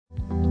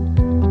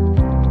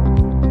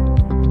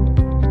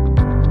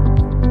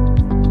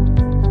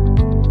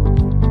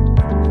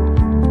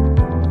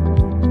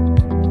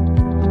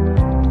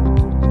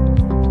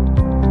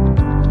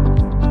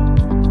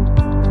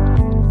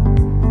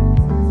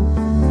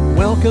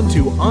Welcome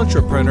to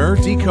Entrepreneur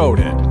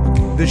Decoded,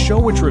 the show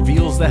which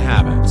reveals the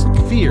habits,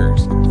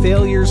 fears,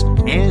 failures,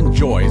 and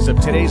joys of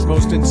today's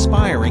most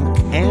inspiring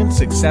and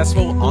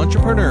successful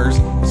entrepreneurs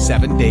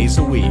 7 days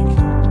a week.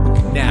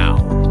 Now,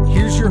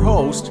 here's your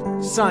host,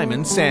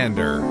 Simon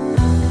Sander.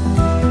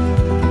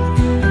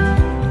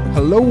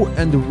 Hello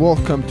and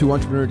welcome to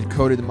Entrepreneur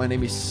Decoded. My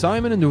name is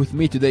Simon and with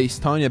me today is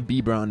Tanya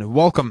Beaubrun.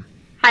 Welcome.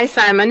 Hi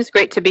Simon, it's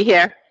great to be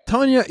here.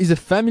 Tanya is a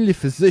family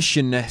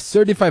physician, a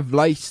certified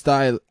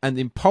lifestyle and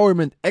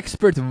empowerment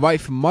expert,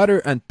 wife, mother,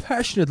 and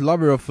passionate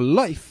lover of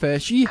life.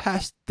 She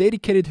has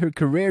dedicated her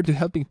career to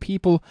helping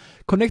people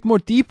connect more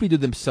deeply to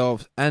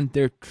themselves and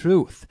their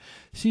truth.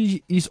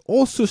 She is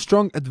also a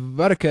strong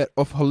advocate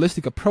of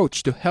holistic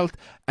approach to health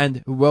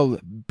and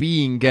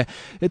well-being.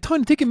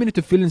 Tanya, take a minute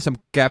to fill in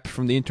some gaps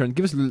from the intro and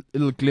give us a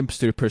little glimpse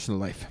to your personal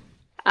life.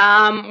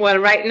 Well,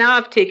 right now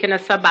I've taken a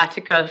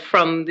sabbatical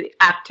from the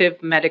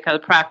active medical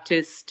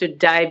practice to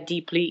dive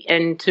deeply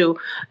into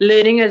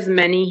learning as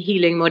many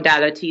healing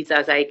modalities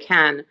as I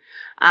can.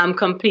 I'm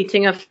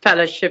completing a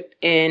fellowship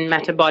in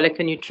metabolic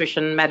and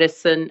nutrition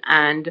medicine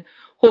and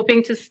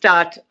hoping to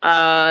start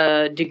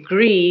a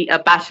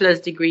bachelor's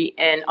degree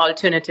in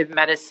alternative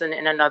medicine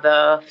in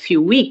another few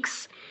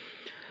weeks.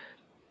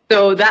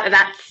 So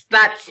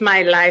that's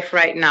my life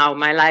right now.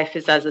 My life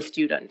is as a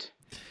student.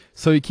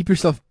 So you keep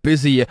yourself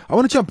busy. I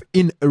want to jump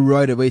in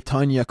right away,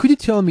 Tanya. Could you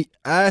tell me,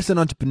 as an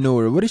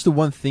entrepreneur, what is the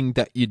one thing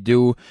that you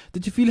do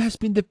that you feel has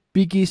been the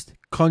biggest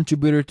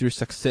contributor to your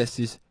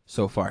successes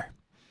so far?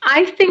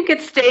 I think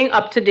it's staying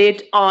up to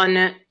date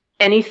on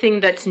anything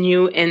that's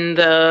new in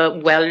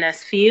the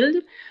wellness field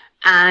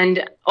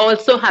and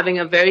also having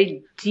a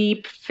very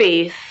deep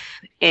faith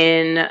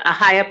in a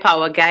higher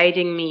power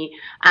guiding me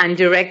and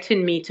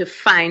directing me to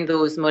find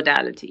those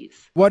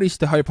modalities. What is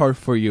the higher power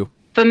for you?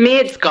 For me,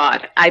 it's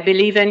God. I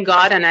believe in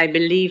God, and I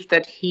believe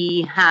that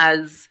He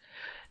has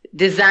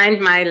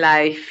designed my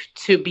life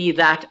to be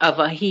that of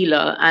a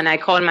healer. And I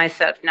call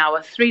myself now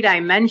a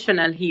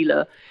three-dimensional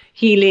healer,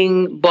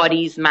 healing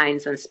bodies,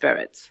 minds, and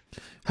spirits.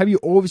 Have you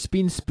always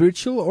been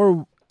spiritual,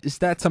 or is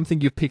that something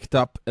you picked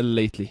up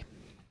lately?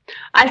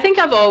 I think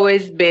I've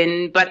always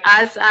been, but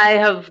as I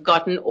have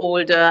gotten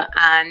older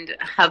and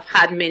have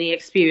had many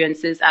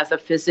experiences as a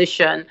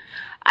physician,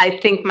 I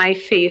think my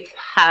faith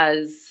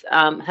has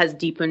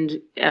deepened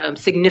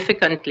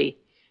significantly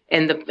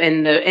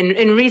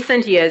in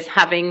recent years,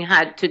 having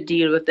had to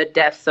deal with the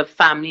deaths of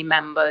family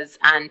members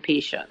and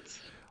patients.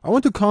 I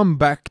want to come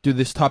back to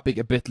this topic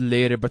a bit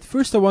later, but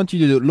first I want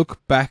you to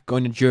look back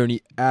on your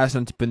journey as an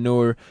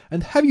entrepreneur.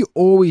 And have you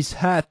always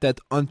had that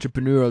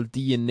entrepreneurial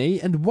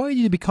DNA? And why did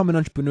you become an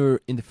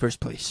entrepreneur in the first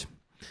place?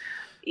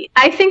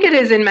 I think it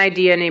is in my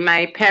DNA.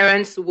 My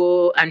parents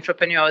were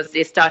entrepreneurs.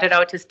 They started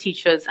out as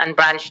teachers and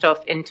branched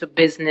off into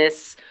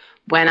business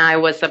when I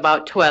was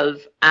about 12.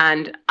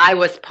 And I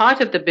was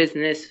part of the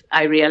business,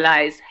 I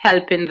realized,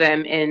 helping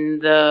them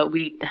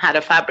we had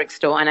a fabric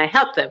store and I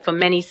helped them for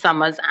many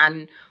summers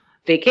and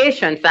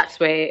vacations. That's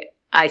where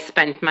I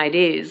spent my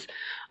days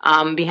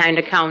behind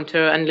a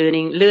counter and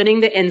learning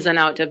the ins and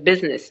outs of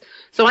business.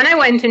 So when I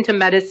went into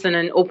medicine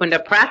and opened a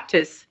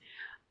practice,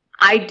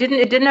 it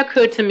didn't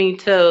occur to me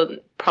till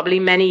probably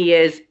many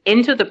years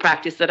into the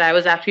practice that I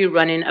was actually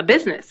running a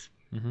business.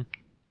 Mm-hmm.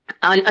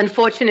 And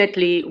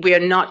unfortunately, we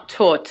are not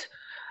taught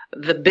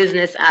the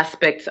business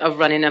aspects of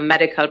running a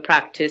medical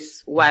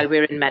practice while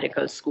we're in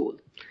medical school.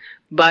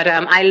 But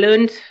I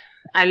learned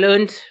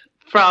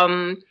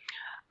from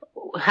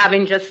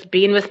having just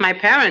been with my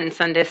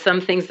parents, and there's some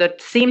things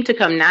that seemed to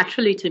come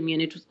naturally to me,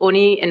 and it was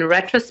only in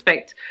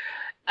retrospect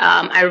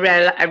I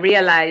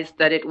realized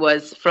that it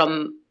was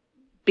from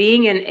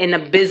being in a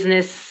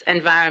business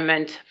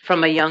environment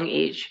from a young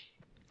age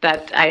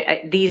that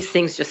these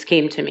things just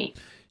came to me.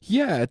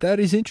 Yeah, that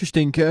is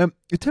interesting.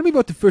 Tell me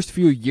about the first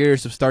few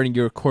years of starting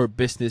your core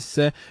business.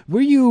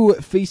 Were you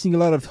facing a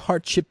lot of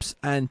hardships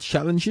and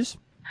challenges?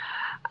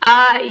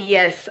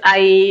 Yes,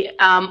 I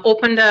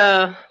opened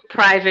a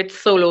private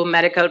solo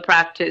medical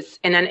practice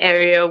in an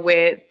area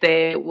where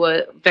there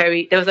was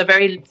a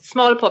very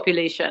small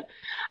population.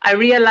 I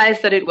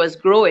realized that it was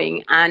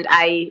growing, and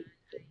I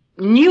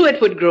knew it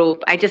would grow.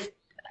 I just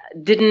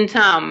didn't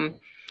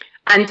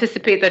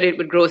anticipate that it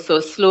would grow so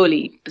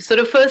slowly. So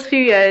the first few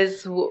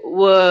years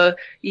were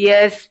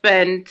years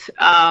spent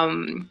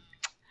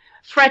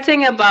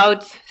fretting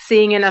about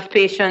seeing enough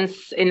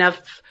patients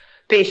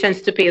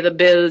to pay the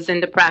bills in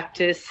the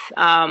practice.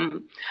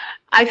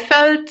 I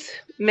felt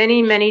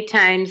many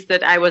times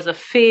that I was a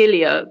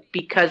failure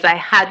because I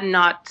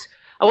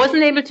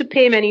wasn't able to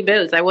pay many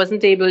bills. I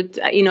wasn't able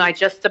to, I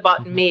just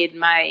about made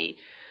my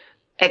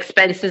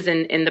expenses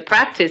in the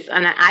practice,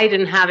 and I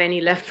didn't have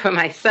any left for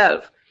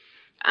myself.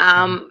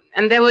 And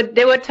there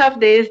were tough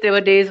days. There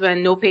were days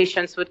when no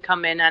patients would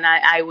come in, and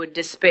I would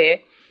despair.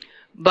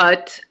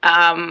 But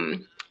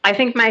I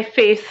think my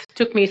faith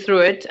took me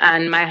through it,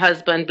 and my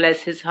husband, bless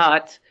his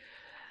heart,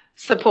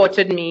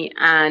 supported me.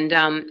 And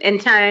in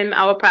time,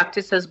 our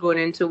practice has grown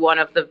into one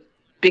of the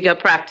bigger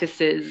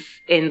practices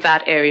in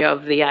that area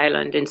of the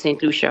island in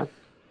St. Lucia.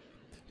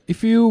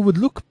 If you would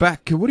look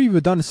back, would you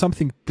have done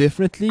something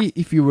differently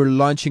if you were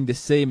launching the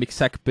same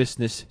exact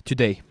business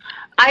today?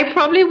 I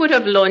probably would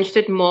have launched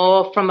it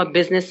more from a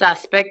business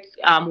aspect,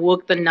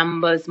 worked the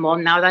numbers more.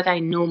 Now that I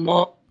know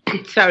more,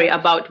 sorry,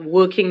 about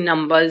working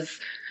numbers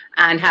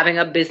and having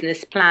a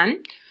business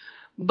plan.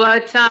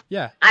 But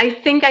Yeah. I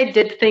think I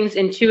did things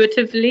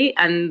intuitively,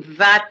 and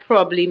that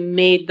probably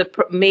made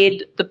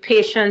the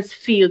patients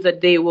feel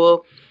that they were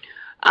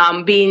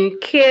being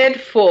cared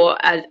for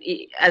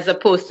as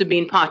opposed to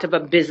being part of a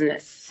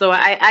business. So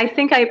I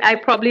think I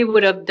probably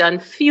would have done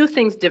few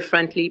things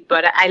differently,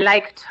 but I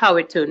liked how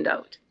it turned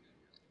out.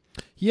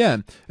 Yeah.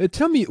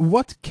 Tell me,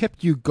 what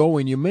kept you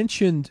going? You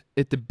mentioned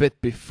it a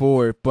bit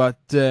before, but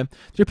there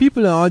are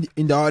people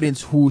in the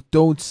audience who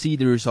don't see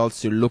the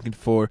results they're looking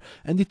for,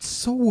 and it's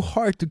so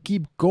hard to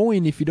keep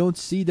going if you don't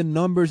see the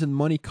numbers and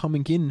money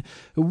coming in.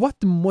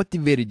 What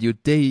motivated you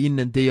day in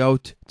and day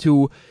out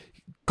to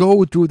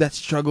go through that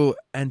struggle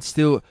and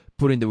still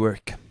put in the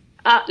work?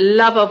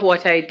 Love of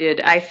what I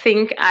did. I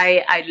think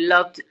I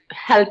loved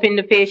helping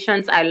the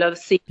patients. I love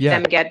seeing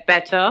them get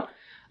better.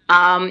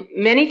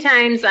 Many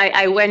times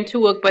I went to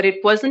work, but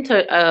it wasn't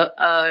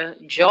a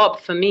job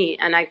for me.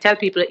 And I tell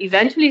people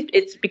eventually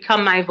it's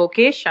become my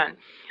vocation.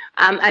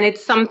 And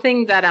it's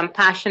something that I'm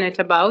passionate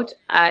about.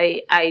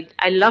 I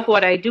love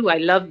what I do. I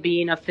love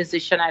being a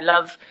physician. I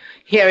love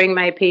hearing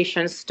my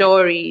patients'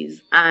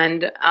 stories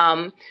and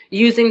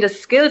using the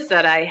skills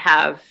that I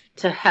have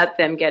to help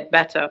them get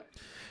better.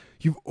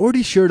 You've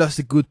already shared us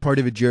a good part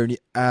of your journey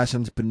as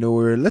an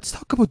entrepreneur. Let's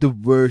talk about the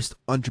worst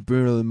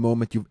entrepreneurial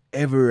moment you've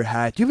ever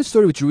had. Do you have a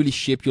story which really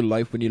shaped your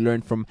life when you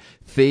learned from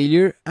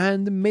failure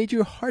and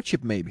major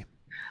hardship, maybe?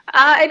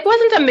 It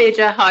wasn't a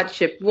major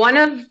hardship. One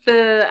of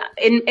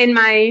in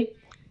my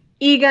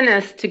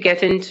eagerness to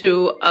get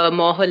into a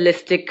more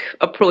holistic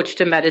approach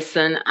to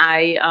medicine,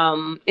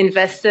 I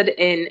invested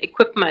in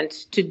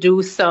equipment to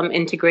do some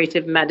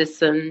integrative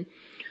medicine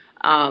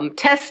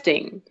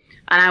testing.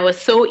 And I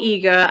was so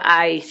eager,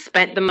 I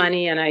spent the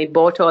money and I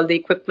bought all the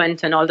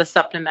equipment and all the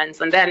supplements.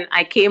 And then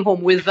I came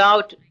home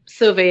without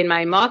surveying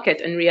my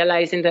market and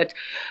realizing that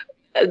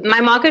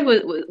my market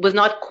was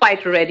not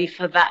quite ready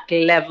for that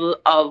level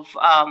of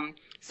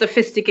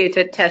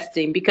sophisticated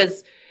testing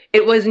because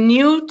it was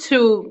new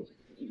to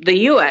the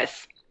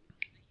US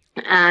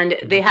and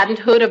they hadn't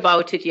heard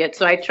about it yet.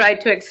 So I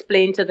tried to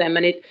explain to them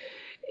and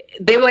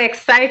they were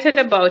excited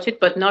about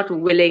it, but not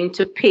willing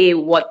to pay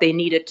what they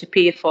needed to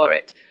pay for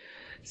it.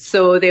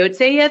 So they would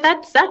say, yeah,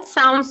 that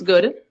sounds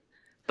good,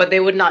 but they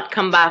would not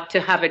come back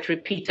to have it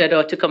repeated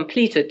or to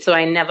complete it. So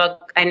I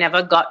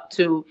never got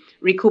to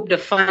recoup the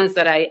funds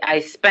that I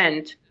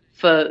spent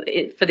for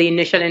the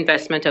initial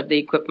investment of the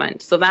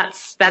equipment. So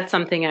that's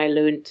something I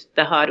learned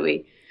the hard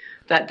way,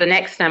 that the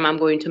next time I'm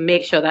going to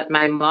make sure that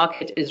my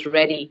market is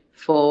ready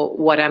for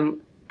what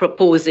I'm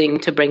proposing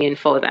to bring in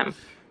for them.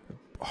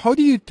 How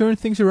do you turn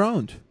things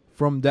around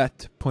from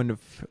that point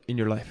in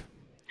your life?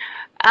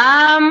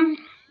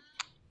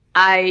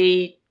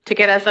 I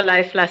took it as a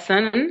life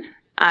lesson.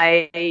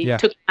 I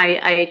took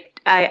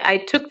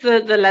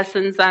the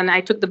lessons and I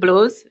took the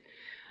blows.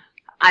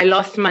 I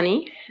lost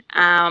money.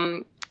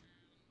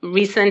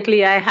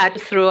 Recently, I had to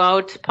throw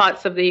out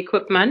parts of the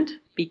equipment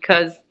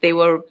because they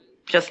were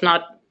just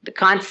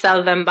can't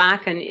sell them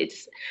back, and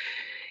it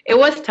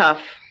was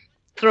tough.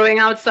 Throwing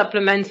out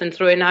supplements and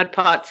throwing out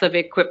parts of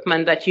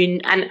equipment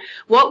and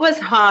what was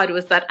hard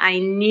was that I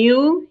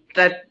knew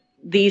that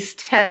these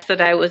tests that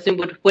I was in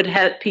would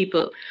help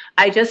people.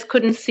 I just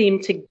couldn't seem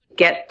to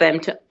get them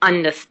to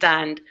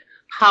understand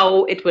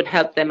how it would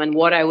help them and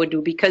what I would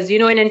do. Because,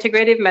 in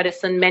integrative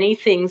medicine, many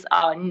things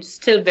are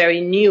still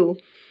very new.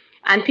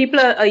 And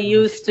people are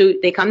used to,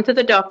 they come to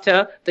the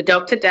doctor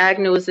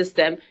diagnoses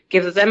them,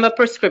 gives them a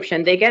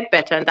prescription, they get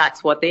better, and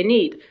that's what they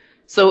need.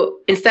 So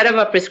instead of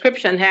a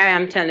prescription, here I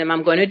am telling them,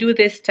 I'm going to do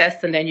this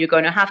test, and then you're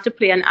going to have to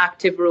play an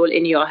active role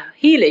in your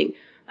healing.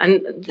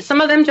 And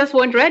some of them just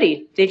weren't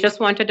ready. They just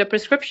wanted a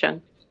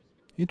prescription.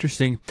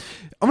 Interesting.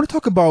 I want to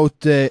talk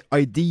about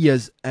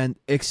ideas and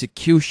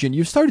execution.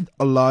 You've started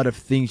a lot of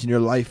things in your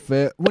life.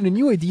 When a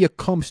new idea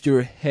comes to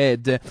your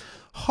head,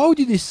 how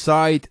do you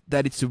decide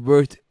that it's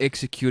worth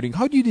executing?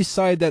 How do you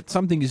decide that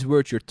something is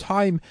worth your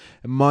time,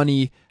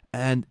 money,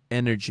 and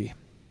energy?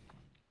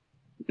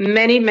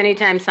 Many, many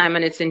times,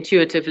 Simon, it's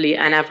intuitively.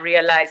 And I've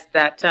realized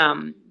that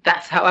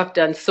that's how I've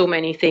done so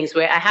many things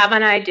where I have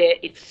an idea,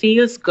 it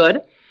feels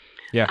good.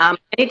 Yeah.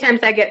 Many times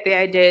I get the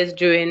ideas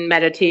during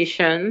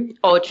meditation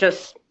or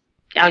just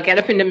I'll get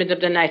up in the middle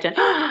of the night and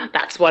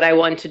that's what I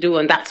want to do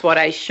and that's what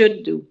I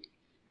should do.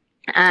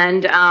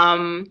 And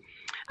I'm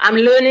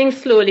learning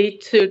slowly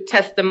to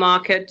test the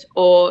market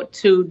or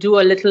to do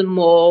a little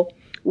more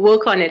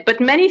work on it.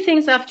 But many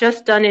things I've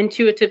just done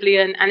intuitively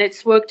and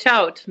it's worked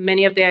out.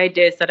 Many of the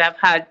ideas that I've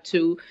had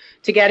to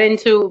get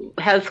into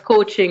health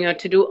coaching or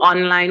to do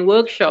online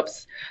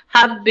workshops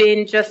have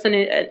been just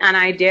an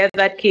idea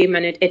that came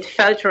and it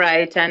felt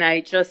right and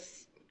I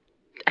just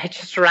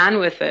ran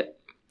with it.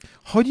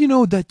 How do you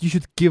know that you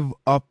should give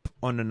up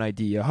on an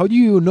idea? How do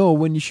you know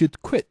when you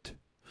should quit?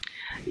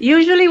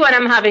 Usually when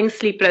I'm having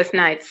sleepless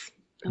nights.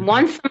 Hmm.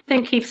 Once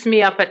something keeps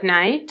me up at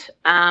night,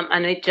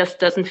 and it just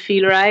doesn't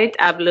feel right,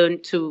 I've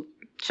learned to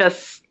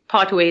just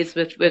part ways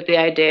with the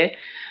idea,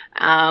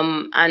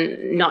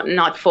 and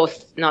not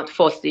force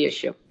the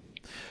issue.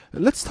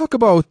 Let's talk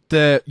about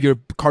your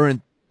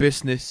current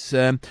business.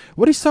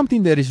 What is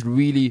something that is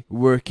really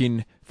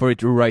working for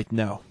it right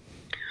now?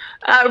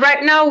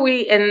 Right now,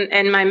 we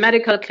in my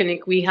medical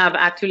clinic, we have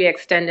actually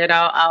extended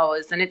our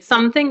hours, and it's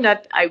something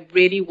that I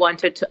really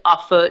wanted to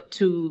offer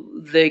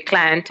to the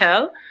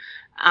clientele.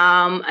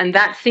 And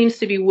that seems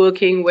to be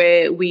working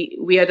where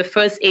we are the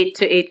first 8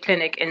 to 8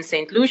 clinic in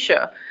St.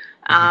 Lucia.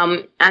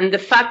 And the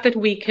fact that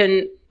we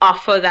can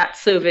offer that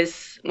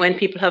service when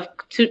people have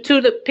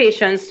to the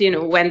patients,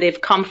 when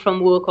they've come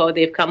from work or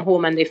they've come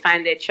home and they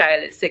find their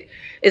child is sick,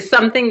 is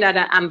something that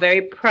I'm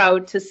very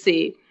proud to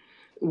say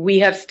we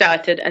have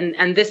started.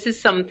 And this is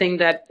something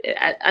that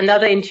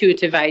another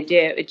intuitive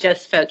idea, it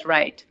just felt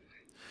right.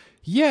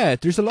 Yeah,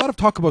 there's a lot of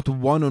talk about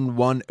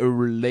one-on-one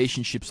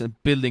relationships and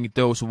building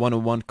those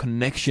one-on-one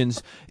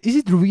connections. Is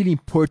it really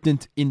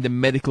important in the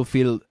medical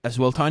field as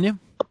well, Tanya?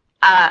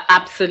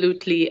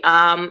 Absolutely.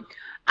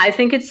 I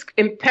think it's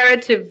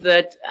imperative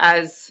that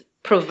as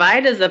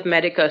providers of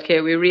medical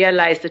care, we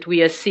realize that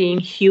we are seeing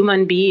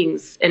human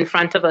beings in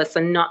front of us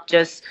and not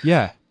just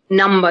Yeah.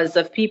 numbers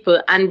of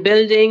people, and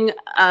building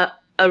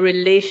a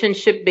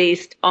relationship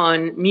based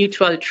on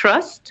mutual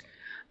trust,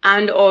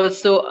 and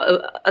also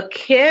a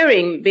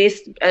caring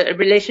based a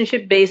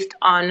relationship based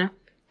on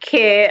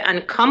care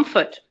and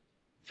comfort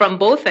from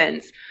both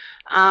ends.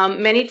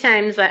 Many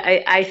times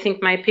I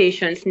think my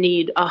patients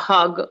need a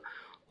hug,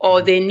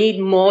 or they need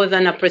more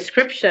than a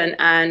prescription,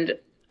 and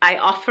I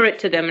offer it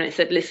to them. And I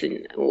said,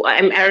 listen,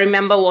 I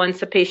remember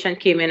once a patient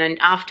came in, and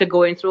after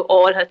going through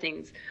all her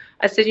things,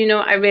 I said,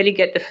 I really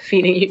get the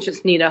feeling you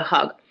just need a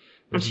hug.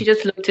 And Hmm. she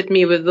just looked at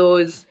me with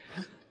those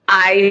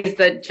eyes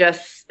that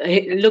just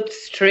looked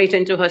straight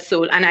into her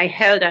soul. And I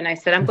held her and I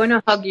said, I'm going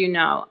to hug you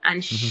now.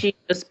 And Hmm. she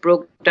just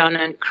broke down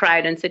and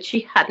cried and said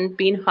she hadn't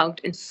been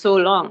hugged in so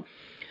long.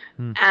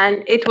 Hmm.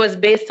 And it was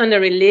based on the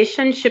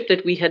relationship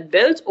that we had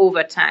built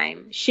over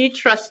time. She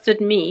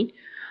trusted me.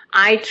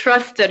 I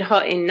trusted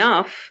her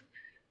enough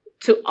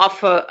to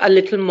offer a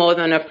little more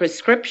than a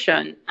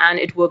prescription. And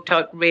it worked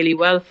out really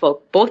well for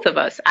both of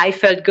us. I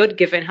felt good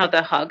giving her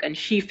the hug, and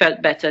she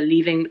felt better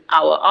leaving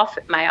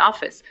my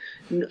office.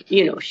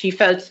 She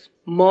felt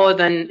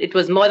it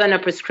was more than a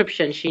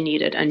prescription she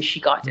needed, and she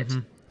got it. Hmm.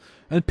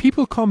 And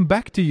people come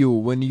back to you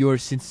when you're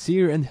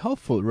sincere and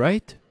helpful,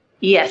 right?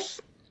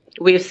 Yes,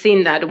 we've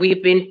seen that.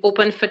 We've been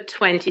open for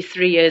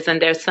 23 years,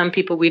 and there's some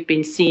people we've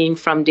been seeing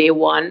from day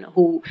one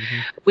who Hmm.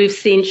 we've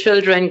seen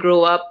children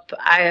grow up.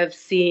 I have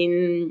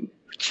seen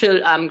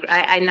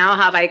I now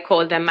have, I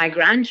call them my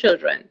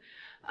grandchildren.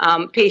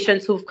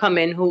 Patients who've come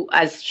in who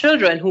as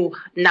children who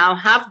now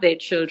have their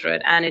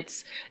children, and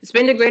it's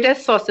been the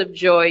greatest source of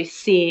joy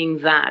seeing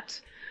that.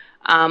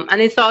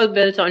 And it's all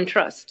built on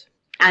trust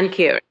and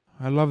care.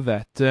 I love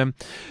that.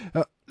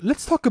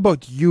 Let's talk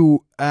about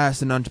you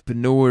as an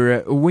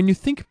entrepreneur. When you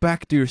think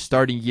back to your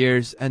starting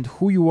years and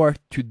who you are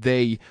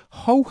today,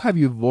 how have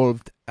you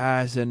evolved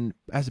as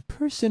a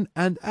person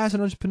and as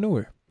an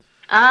entrepreneur?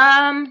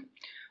 Um,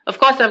 of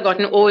course, I've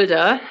gotten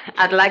older.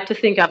 I'd like to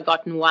think I've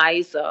gotten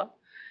wiser.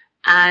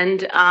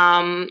 And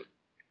I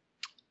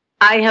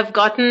have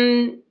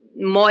gotten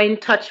more in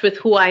touch with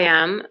who I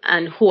am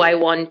and who I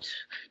want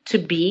to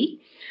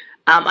be.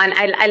 And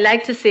I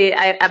like to say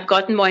I've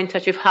gotten more in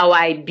touch with how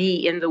I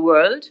be in the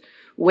world,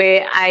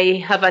 where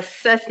I have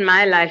assessed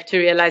my life to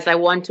realize I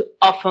want to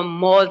offer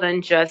more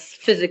than just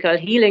physical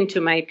healing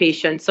to my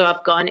patients. So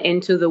I've gone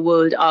into the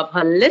world of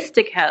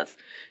holistic health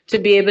to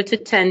be able to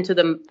tend to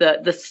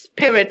the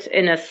spirit,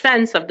 in a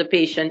sense, of the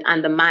patient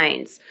and the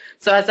minds.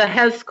 So as a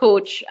health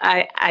coach,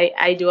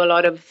 I do a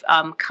lot of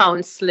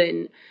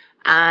counseling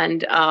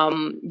and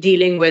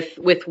dealing with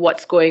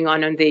what's going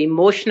on the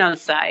emotional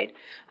side.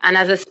 And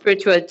as a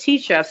spiritual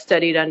teacher, I've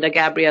studied under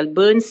Gabrielle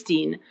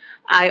Bernstein.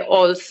 I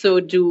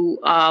also do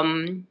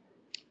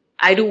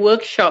I do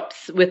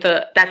workshops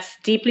that's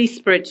deeply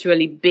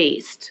spiritually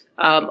based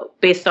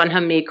on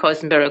her May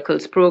Cause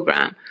Miracles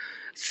program.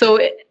 So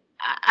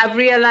I've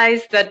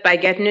realized that by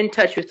getting in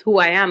touch with who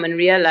I am and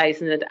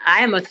realizing that I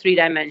am a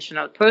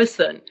three-dimensional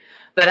person,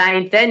 that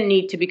I then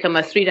need to become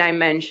a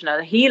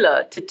three-dimensional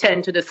healer to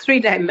tend to the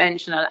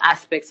three-dimensional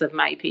aspects of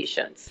my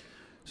patients.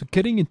 So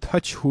getting in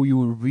touch who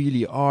you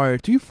really are,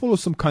 do you follow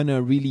some kind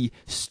of really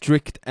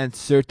strict and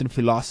certain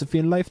philosophy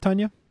in life,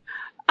 Tanya?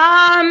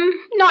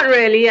 Not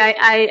really.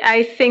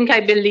 I think I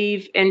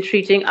believe in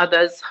treating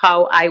others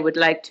how I would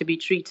like to be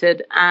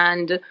treated,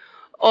 and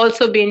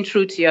also being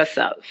true to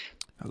yourself.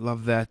 I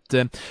love that.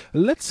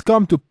 Let's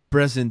come to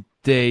present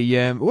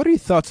day. What are your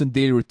thoughts on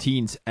daily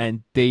routines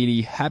and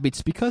daily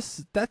habits?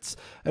 Because that's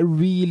a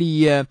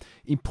really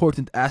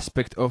important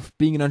aspect of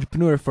being an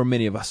entrepreneur for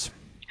many of us.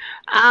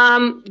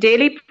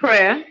 Daily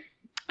prayer,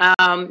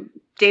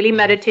 daily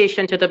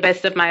meditation to the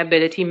best of my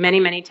ability. Many,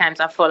 many times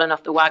I've fallen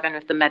off the wagon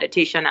with the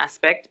meditation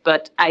aspect,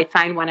 but I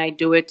find when I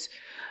do it,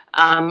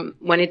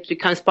 when it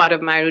becomes part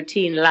of my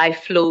routine,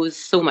 life flows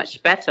so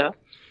much better.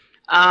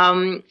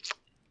 Um,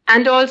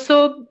 and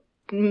also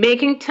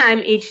making time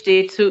each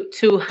day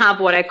to have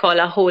what I call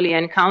a holy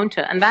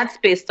encounter. And that's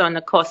based on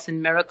the Course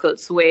in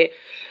Miracles, where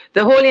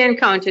the holy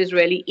encounter is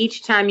really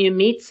each time you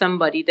meet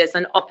somebody, there's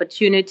an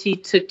opportunity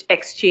to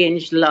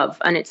exchange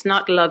love. And it's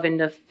not love in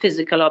the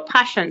physical or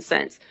passion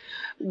sense.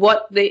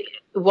 What they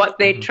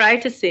try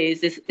to say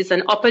is it's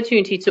an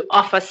opportunity to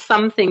offer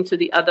something to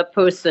the other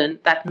person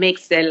that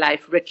makes their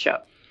life richer.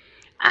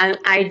 And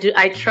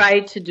I try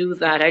to do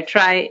that. I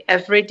try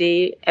every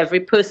day,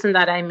 every person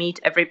that I meet,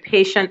 every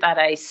patient that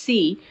I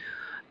see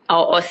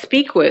or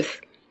speak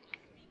with,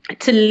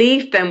 to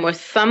leave them with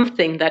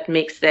something that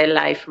makes their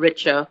life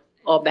richer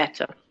or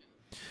better.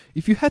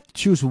 If you had to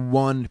choose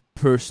one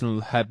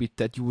personal habit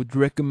that you would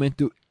recommend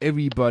to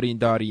everybody in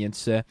the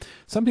audience,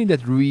 something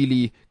that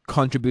really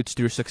contributes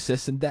to your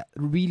success and that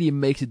really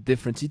makes a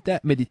difference, is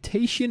that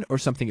meditation or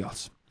something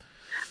else?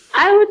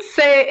 I would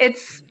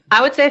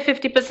say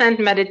 50%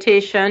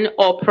 meditation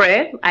or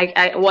prayer.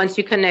 Once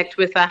you connect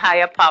with a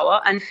higher power,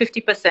 and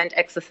 50%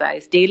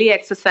 exercise. Daily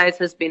exercise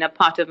has been a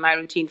part of my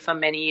routine for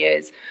many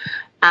years,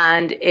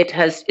 and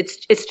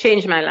it's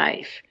changed my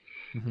life.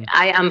 Mm-hmm.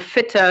 I am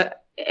fitter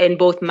in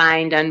both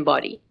mind and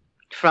body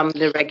from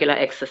the regular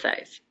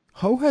exercise.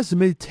 How has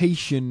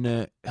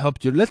meditation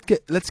helped you?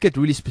 Let's get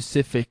really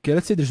specific.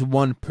 Let's say there's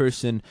one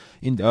person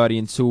in the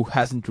audience who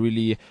hasn't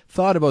really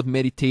thought about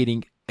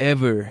meditating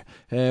ever.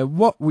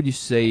 What would you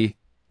say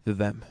to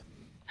them?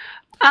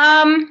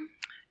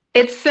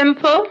 It's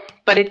simple,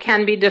 but it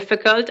can be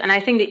difficult. And I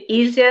think the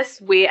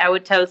easiest way I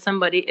would tell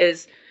somebody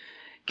is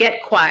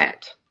get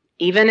quiet.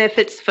 Even if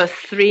it's for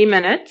 3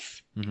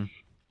 minutes, mm-hmm.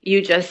 You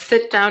just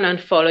sit down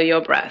and follow your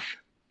breath.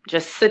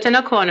 Just sit in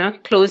a corner,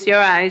 close your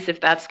eyes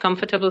if that's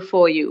comfortable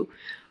for you,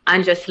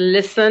 and just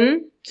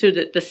listen to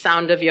the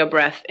sound of your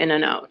breath in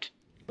and out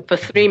for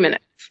 3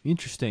 minutes.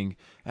 Interesting.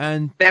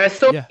 And there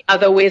are many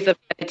other ways of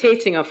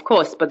meditating, of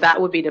course, but that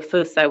would be the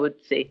first I would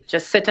say.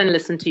 Just sit and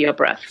listen to your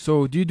breath.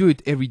 So do you do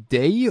it every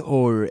day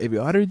or every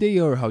other day,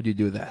 or how do you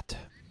do that?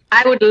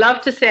 I would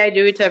love to say I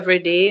do it every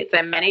day. There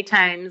are many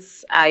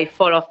times I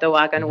fall off the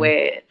wagon, mm-hmm.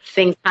 where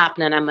things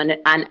happen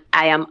and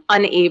I am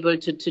unable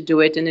to do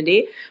it in a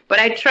day. But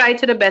I try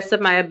to the best of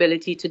my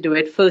ability to do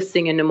it first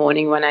thing in the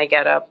morning when I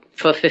get up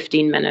for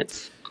 15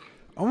 minutes.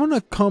 I want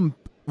to come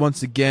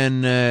once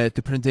again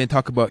to Prente and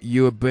talk about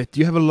you a bit.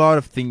 You have a lot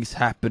of things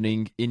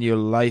happening in your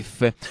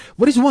life.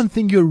 What is one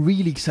thing you're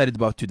really excited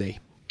about today?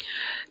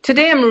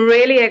 Today, I'm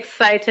really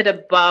excited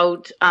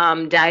about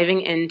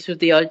diving into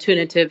the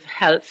alternative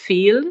health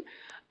field.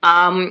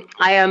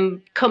 I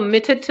am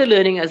committed to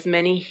learning as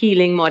many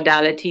healing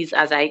modalities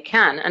as I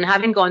can. And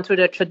having gone through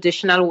the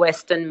traditional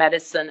Western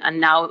medicine and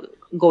now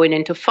going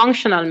into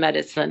functional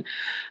medicine,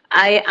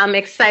 I am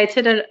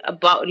excited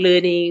about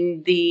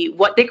learning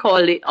what they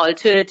call the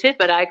alternative,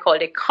 but I call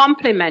it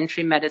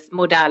complementary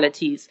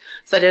modalities,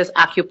 such as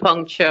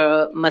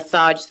acupuncture,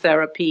 massage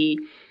therapy,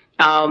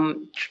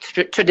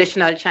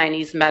 traditional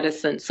Chinese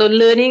medicine. So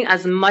learning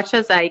as much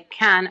as I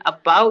can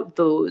about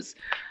those,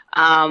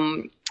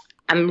 I'm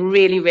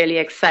really, really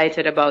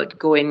excited about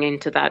going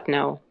into that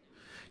now.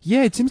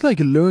 Yeah, it seems like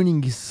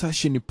learning is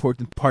such an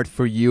important part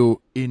for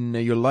you in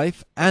your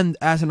life. And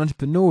as an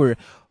entrepreneur,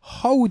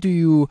 how do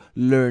you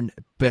learn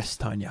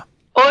best, Tanya?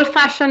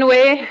 Old-fashioned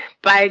way,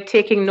 by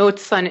taking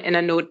notes in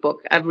a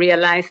notebook. I've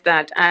realized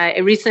that I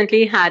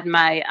recently had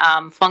my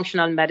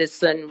functional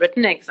medicine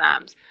written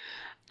exams.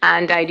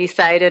 And I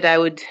decided I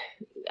would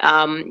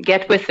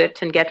get with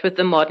it and get with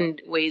the modern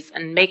ways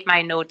and make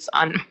my notes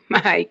on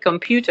my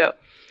computer.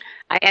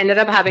 I ended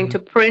up having to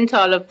print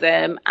all of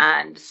them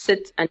and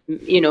sit and,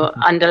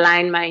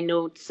 underline my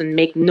notes and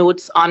make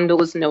notes on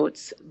those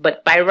notes.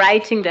 But by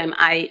writing them,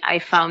 I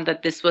found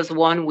that this was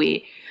one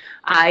way.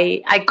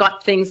 I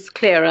got things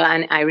clearer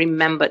and I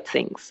remembered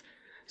things.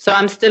 So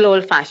I'm still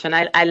old-fashioned.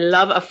 I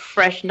love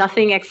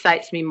nothing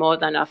excites me more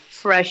than a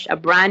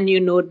brand new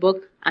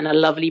notebook and a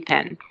lovely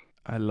pen.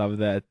 I love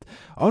that.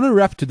 I want to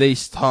wrap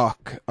today's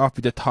talk up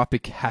with the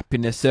topic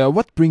happiness.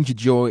 What brings you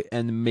joy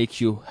and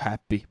makes you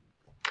happy?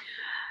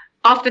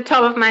 Off the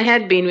top of my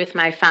head, being with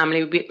my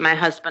family, with my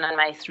husband and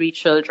my 3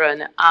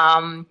 children.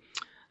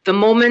 The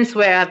moments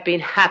where I've been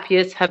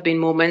happiest have been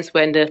moments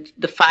when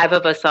the 5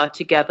 of us are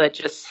together,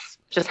 just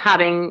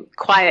having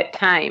quiet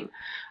time.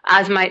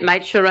 As my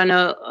children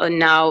are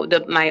now,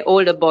 my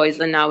older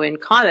boys are now in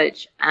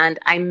college, and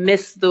I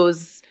miss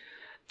those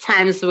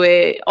times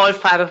where all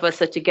 5 of us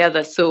are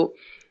together. So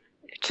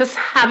just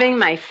having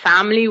my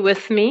family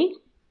with me,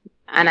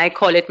 and I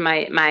call it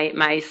my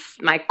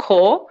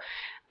core,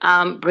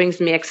 brings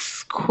me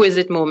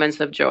exquisite moments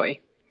of joy.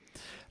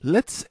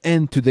 Let's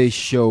end today's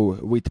show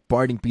with a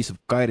parting piece of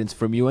guidance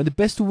from you and the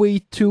best way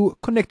to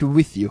connect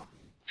with you.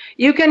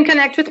 You can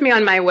connect with me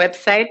on my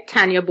website,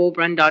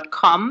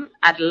 tanyabeaubrun.com.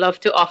 I'd love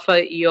to offer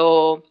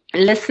your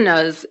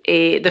listeners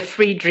the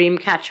free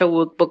Dreamcatcher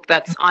workbook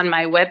that's on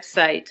my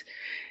website.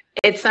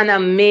 It's an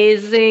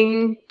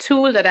amazing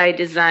tool that I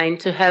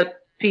designed to help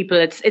people.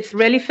 It's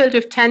really filled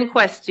with 10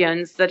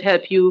 questions that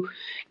help you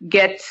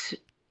get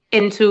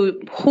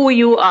into who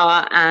you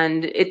are,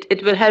 and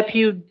it will help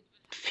you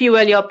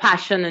fuel your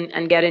passion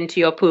and get into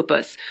your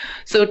purpose.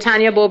 So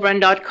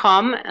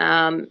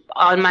TanyaBeaubrun.com,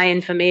 all my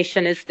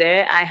information is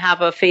there. I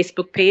have a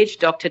Facebook page,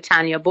 Dr.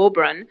 Tanya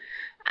Beaubrun,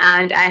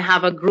 and I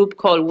have a group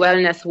called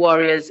Wellness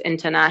Warriors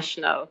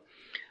International,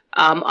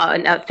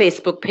 on a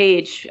Facebook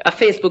page, a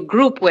Facebook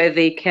group where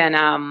they can,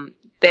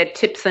 there are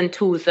tips and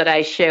tools that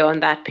I share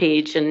on that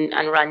page, and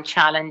run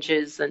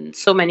challenges and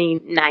so many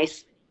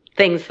nice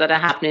things that are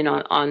happening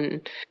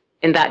on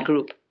in that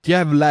group. Do you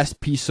have a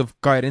last piece of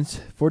guidance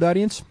for the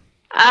audience?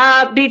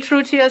 Be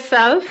true to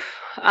yourself.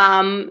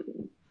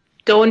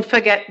 Don't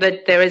forget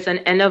that there is an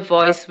inner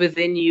voice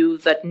within you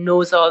that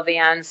knows all the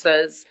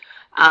answers,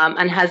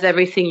 and has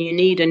everything you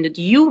need, and that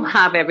you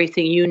have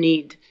everything you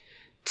need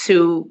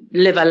to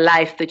live a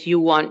life that you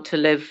want to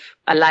live,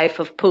 a life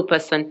of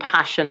purpose and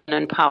passion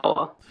and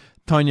power.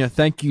 Tanya,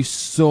 thank you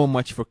so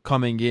much for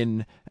coming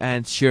in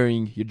and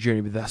sharing your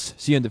journey with us.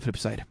 See you on the flip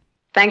side.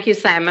 Thank you,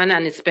 Simon,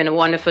 and it's been a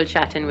wonderful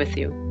chatting with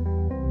you.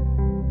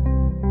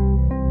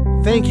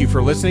 Thank you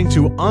for listening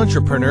to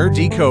Entrepreneur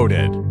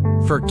Decoded.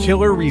 For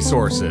killer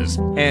resources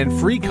and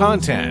free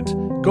content,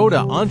 go to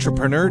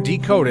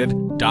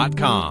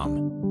entrepreneurdecoded.com.